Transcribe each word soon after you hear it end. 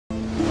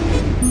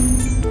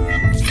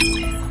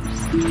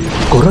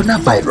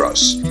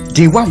Coronavirus,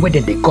 the one where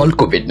they call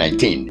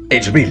COVID-19,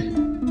 it's real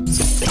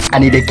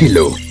and it a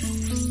kilo.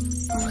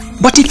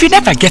 But if you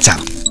never get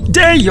am,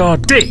 day your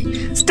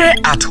day, stay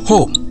at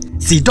home,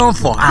 sit down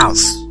for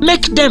house.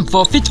 Make them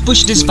for fit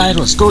push this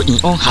virus go in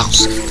own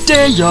house.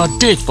 Day your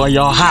day for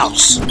your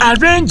house.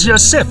 Arrange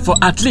yourself for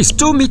at least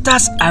 2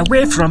 meters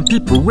away from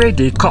people where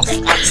they cough,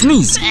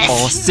 sneeze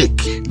or sick.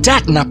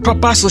 That na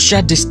proper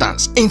social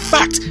distance. In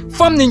fact,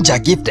 Form Ninja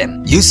give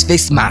them use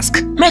face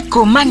mask. Make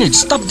go manage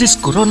stop this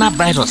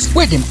coronavirus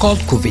where them call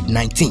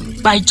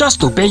COVID-19 by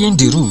just obeying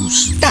the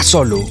rules. That's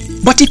all.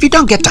 But if you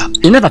don't get up,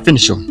 you never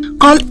finish.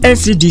 Call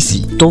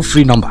NCDC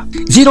toll-free number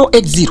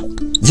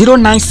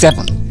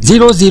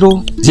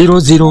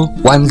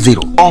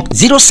 080-097-000010 or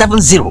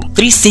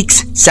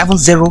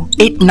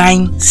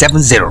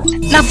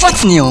 070-3670-8970. Now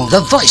VOTNY, the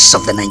voice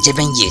of the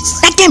Nigerian youth.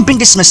 I can bring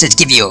this message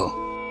give you.